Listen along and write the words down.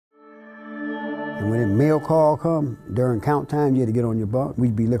And when the mail call come, during count time, you had to get on your bunk.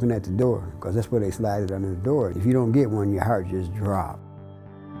 We'd be looking at the door, because that's where they slide it under the door. If you don't get one, your heart just drops.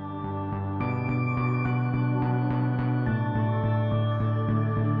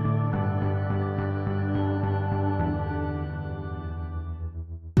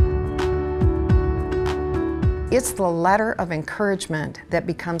 It's the letter of encouragement that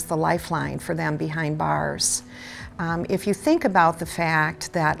becomes the lifeline for them behind bars. If you think about the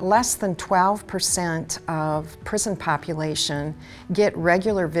fact that less than 12% of prison population get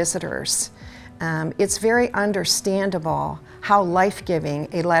regular visitors, it's very understandable how life-giving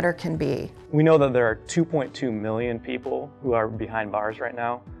a letter can be. We know that there are 2.2 million people who are behind bars right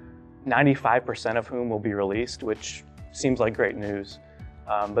now, 95% of whom will be released, which seems like great news.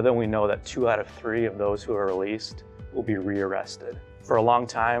 But then we know that 2 out of 3 of those who are released will be rearrested. For a long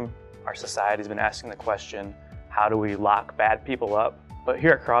time, our society's been asking the question, how do we lock bad people up? But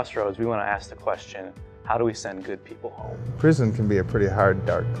here at Crossroads, we want to ask the question, how do we send good people home? Prison can be a pretty hard,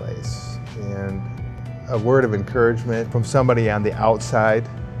 dark place. And a word of encouragement from somebody on the outside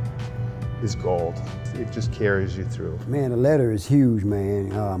is gold. It just carries you through. Man, the letter is huge,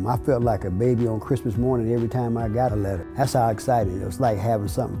 man. I felt like a baby on Christmas morning every time I got a letter. That's how excited. It was like having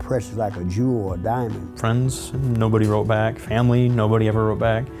something precious like a jewel or a diamond. Friends, nobody wrote back. Family, nobody ever wrote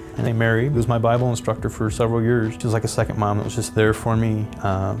back. And I married, was my Bible instructor for several years. She was like a second mom that was just there for me.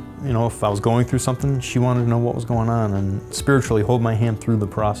 You know, if I was going through something, she wanted to know what was going on and spiritually hold my hand through the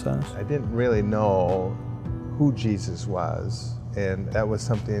process. I didn't really know who Jesus was. And that was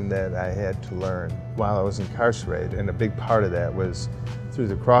something that I had to learn while I was incarcerated. And a big part of that was through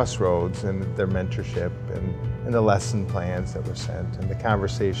the Crossroads and their mentorship and the lesson plans that were sent and the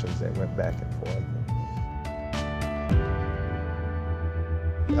conversations that went back and forth.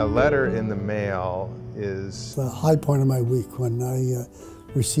 A letter in the mail is the high point of my week when I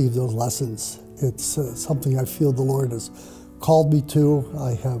receive those lessons. It's something I feel the Lord has called me to.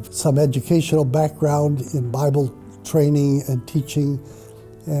 I have some educational background in Bible training and teaching,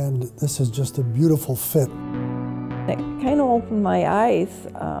 and this is just a beautiful fit. It kind of opened my eyes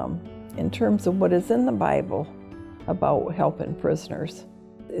in terms of what is in the Bible about helping prisoners.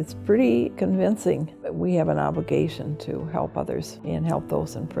 It's pretty convincing that we have an obligation to help others and help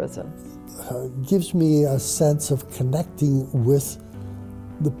those in prison. It gives me a sense of connecting with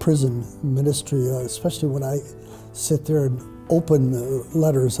the prison ministry, especially when I sit there and open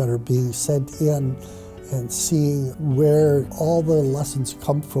letters that are being sent in and seeing where all the lessons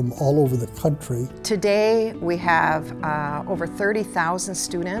come from all over the country. Today we have over 30,000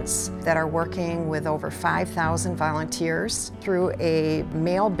 students that are working with over 5,000 volunteers through a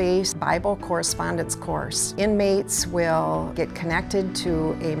mail-based Bible correspondence course. Inmates will get connected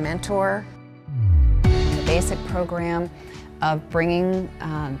to a mentor. The basic program of bringing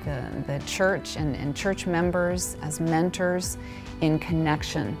the church and church members as mentors in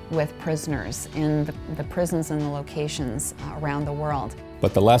connection with prisoners in the prisons and the locations around the world.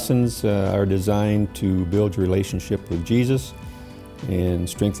 But the lessons are designed to build your relationship with Jesus and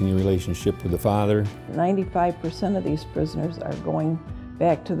strengthen your relationship with the Father. 95% of these prisoners are going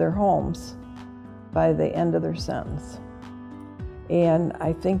back to their homes by the end of their sentence. And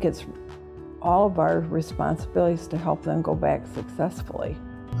I think it's all of our responsibilities to help them go back successfully.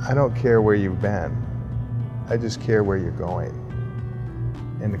 I don't care where you've been, I just care where you're going,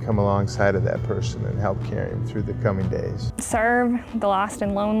 and to come alongside of that person and help carry them through the coming days. Serve the lost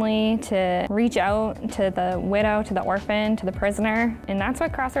and lonely, to reach out to the widow, to the orphan, to the prisoner, and that's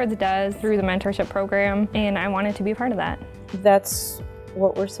what Crossroads does through the mentorship program, and I wanted to be a part of that. That's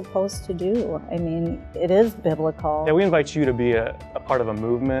what we're supposed to do. I mean, it is biblical. Yeah, we invite you to be a part of a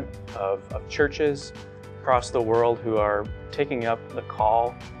movement of churches across the world who are taking up the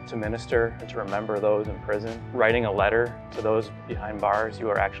call to minister and to remember those in prison, writing a letter to those behind bars. You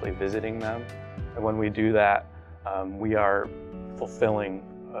are actually visiting them. And when we do that, we are fulfilling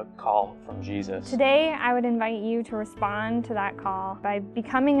a call from Jesus. Today, I would invite you to respond to that call by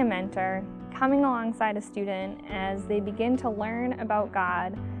becoming a mentor, coming alongside a student as they begin to learn about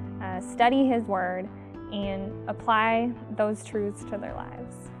God, study His Word, and apply those truths to their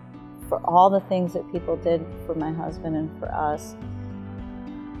lives. For all the things that people did for my husband and for us,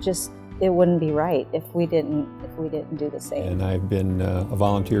 just it wouldn't be right if we didn't do the same. And I've been a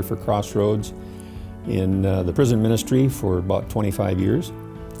volunteer for Crossroads in the prison ministry for about 25 years,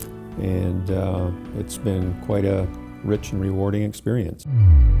 and it's been quite a rich and rewarding experience.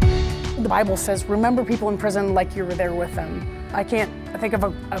 The Bible says, remember people in prison like you were there with them. I can't think of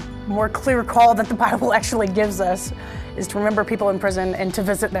a more clear call that the Bible actually gives us, is to remember people in prison and to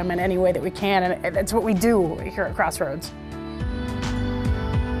visit them in any way that we can, and that's what we do here at Crossroads.